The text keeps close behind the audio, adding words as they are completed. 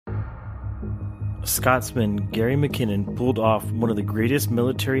Scotsman Gary McKinnon pulled off one of the greatest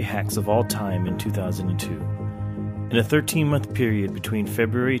military hacks of all time in 2002. In a 13-month period between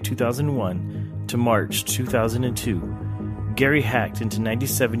February 2001 to March 2002, Gary hacked into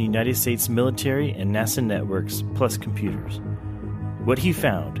 97 United States military and NASA networks plus computers. What he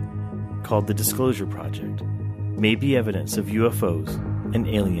found, called the Disclosure Project, may be evidence of UFOs and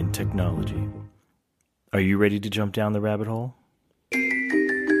alien technology. Are you ready to jump down the rabbit hole?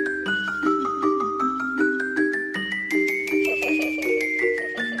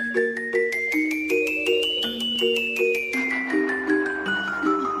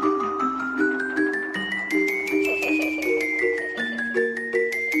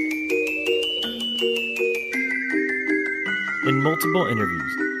 In multiple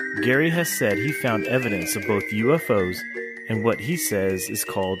interviews, Gary has said he found evidence of both UFOs and what he says is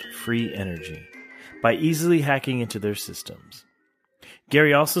called free energy by easily hacking into their systems.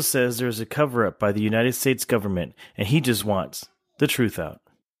 Gary also says there is a cover-up by the United States government and he just wants the truth out.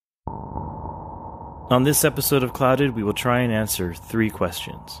 On this episode of Clouded, we will try and answer 3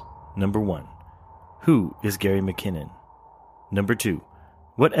 questions. Number 1, who is Gary McKinnon? Number 2,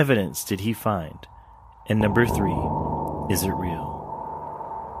 what evidence did he find? And number 3, is it real?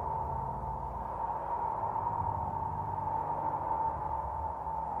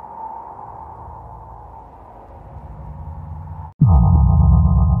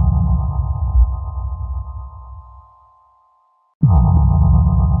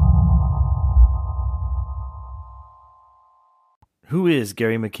 Who is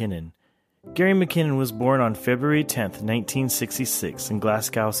Gary McKinnon? Gary McKinnon was born on February 10, 1966 in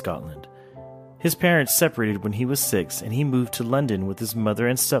Glasgow, Scotland. His parents separated when he was 6 and he moved to London with his mother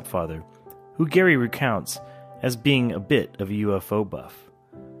and stepfather, who Gary recounts as being a bit of a UFO buff.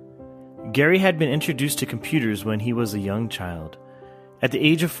 Gary had been introduced to computers when he was a young child. At the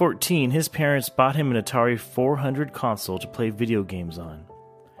age of 14, his parents bought him an Atari 400 console to play video games on.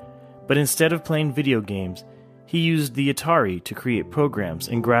 But instead of playing video games, he used the Atari to create programs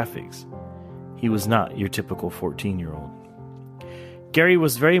and graphics. He was not your typical 14-year-old. Gary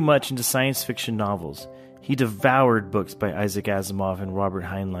was very much into science fiction novels. He devoured books by Isaac Asimov and Robert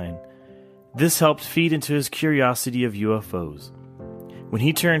Heinlein. This helped feed into his curiosity of UFOs. When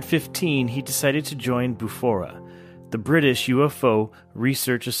he turned 15, he decided to join BUFORA, the British UFO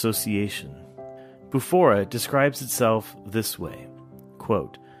Research Association. BUFORA describes itself this way,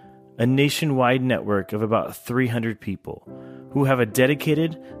 quote, a nationwide network of about 300 people who have a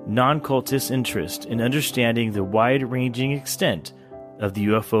dedicated, non-cultist interest in understanding the wide-ranging extent of the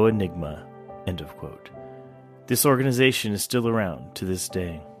UFO enigma, end of quote. This organization is still around to this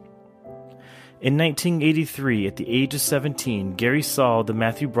day. In 1983, at the age of 17, Gary saw the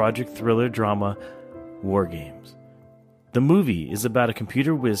Matthew Broderick thriller drama War Games. The movie is about a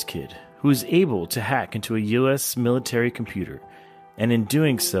computer whiz kid who is able to hack into a U.S. military computer, and in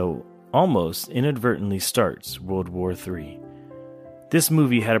doing so, almost inadvertently starts World War III. This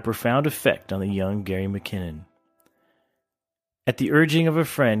movie had a profound effect on the young Gary McKinnon. At the urging of a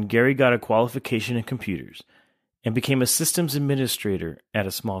friend, Gary got a qualification in computers and became a systems administrator at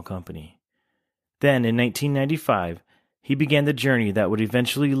a small company. Then, in 1995, he began the journey that would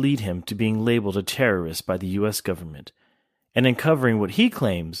eventually lead him to being labeled a terrorist by the U.S. government and uncovering what he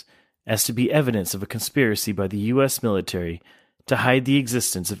claims as to be evidence of a conspiracy by the U.S. military to hide the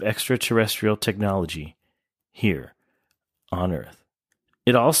existence of extraterrestrial technology here on Earth.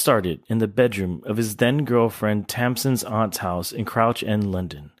 It all started in the bedroom of his then-girlfriend Tamsin's aunt's house in Crouch End,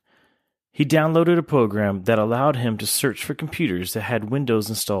 London. He downloaded a program that allowed him to search for computers that had Windows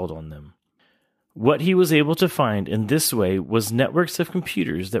installed on them. What he was able to find in this way was networks of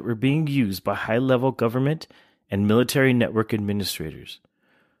computers that were being used by high-level government and military network administrators,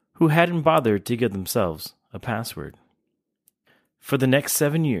 who hadn't bothered to give themselves a password. For the next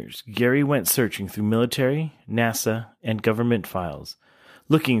 7 years, Gary went searching through military, NASA, and government files,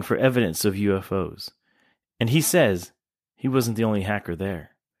 looking for evidence of UFOs. And he says he wasn't the only hacker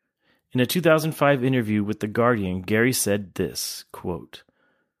there. In a 2005 interview with The Guardian, Gary said this, quote,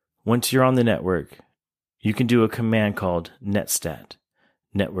 once you're on the network, you can do a command called netstat,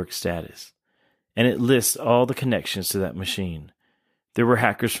 network status, and it lists all the connections to that machine. There were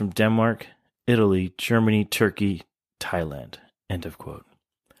hackers from Denmark, Italy, Germany, Turkey, Thailand, end of quote.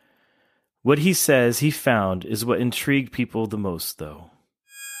 What he says he found is what intrigued people the most, though.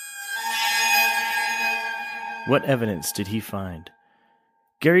 What evidence did he find?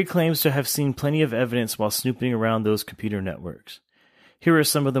 Gary claims to have seen plenty of evidence while snooping around those computer networks. Here are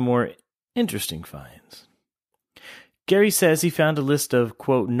some of the more interesting finds. Gary says he found a list of,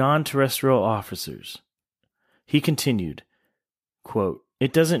 quote, non-terrestrial officers. He continued, quote,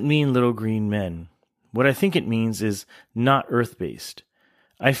 it doesn't mean little green men. What I think it means is not Earth-based.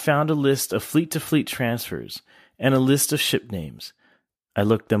 I found a list of fleet-to-fleet transfers and a list of ship names. I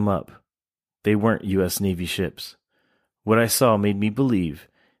looked them up. They weren't U.S. Navy ships. What I saw made me believe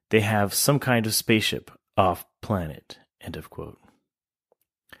they have some kind of spaceship off-planet." End of quote.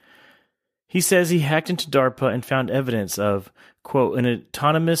 He says he hacked into DARPA and found evidence of, quote, "an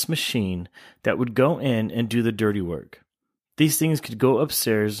autonomous machine that would go in and do the dirty work. These things could go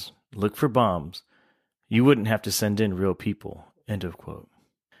upstairs, look for bombs. You wouldn't have to send in real people." End of quote.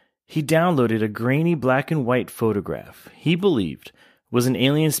 He downloaded a grainy black and white photograph he believed was an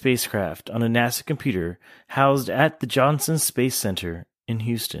alien spacecraft on a NASA computer housed at the Johnson Space Center in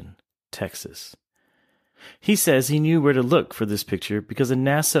Houston, Texas. He says he knew where to look for this picture because a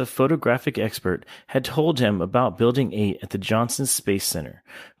NASA photographic expert had told him about Building 8 at the Johnson Space Center,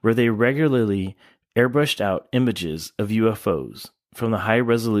 where they regularly airbrushed out images of UFOs from the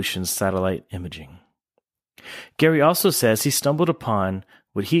high-resolution satellite imaging. Gary also says he stumbled upon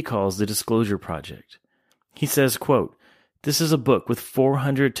what he calls the Disclosure Project. He says, quote, "This is a book with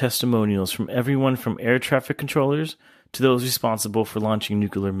 400 testimonials from everyone from air traffic controllers to those responsible for launching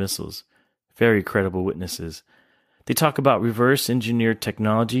nuclear missiles. Very credible witnesses. They talk about reverse-engineered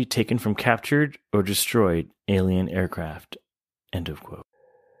technology taken from captured or destroyed alien aircraft." End of quote.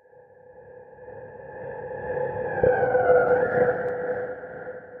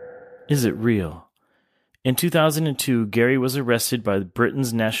 Is it real? In 2002, Gary was arrested by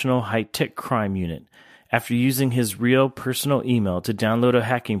Britain's National High-Tech Crime Unit after using his real personal email to download a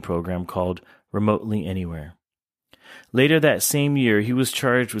hacking program called Remotely Anywhere. Later that same year, he was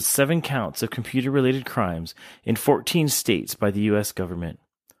charged with 7 counts of computer-related crimes in 14 states by the U.S. government,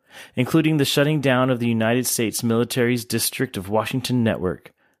 including the shutting down of the United States military's District of Washington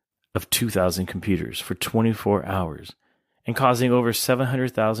network of 2,000 computers for 24 hours and causing over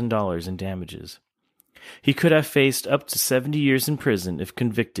 $700,000 in damages. He could have faced up to 70 years in prison if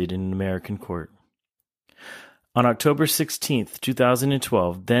convicted in an American court. On October 16,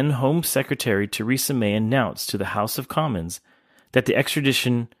 2012, then Home Secretary Theresa May announced to the House of Commons that the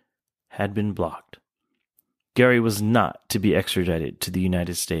extradition had been blocked. Gary was not to be extradited to the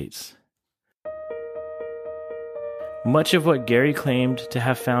United States. Much of what Gary claimed to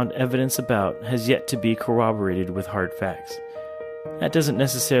have found evidence about has yet to be corroborated with hard facts. That doesn't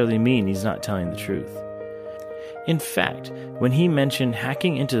necessarily mean he's not telling the truth. In fact, when he mentioned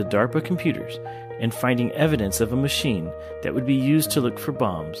hacking into the DARPA computers and finding evidence of a machine that would be used to look for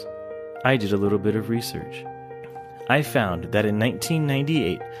bombs, I did a little bit of research. I found that in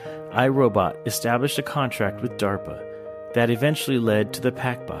 1998, iRobot established a contract with DARPA that eventually led to the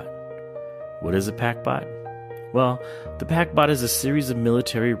PackBot. What is a PackBot? Well, the PackBot is a series of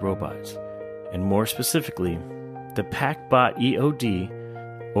military robots, and more specifically, the PackBot EOD,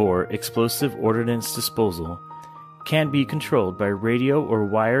 or Explosive Ordnance Disposal, can be controlled by radio or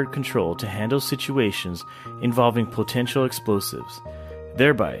wired control to handle situations involving potential explosives,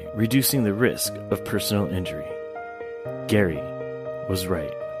 thereby reducing the risk of personal injury. Gary was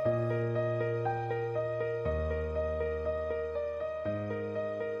right.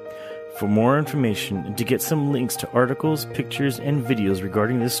 For more information and to get some links to articles, pictures, and videos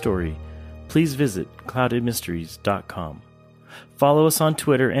regarding this story, please visit cloudedmysteries.com. Follow us on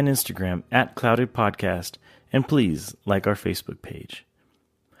Twitter and Instagram at Clouded Podcast, and please like our Facebook page.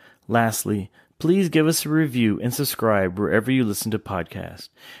 Lastly, please give us a review and subscribe wherever you listen to podcasts.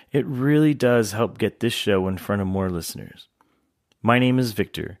 It really does help get this show in front of more listeners. My name is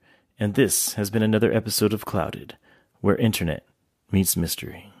Victor, and this has been another episode of Clouded, where internet meets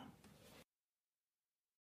mystery.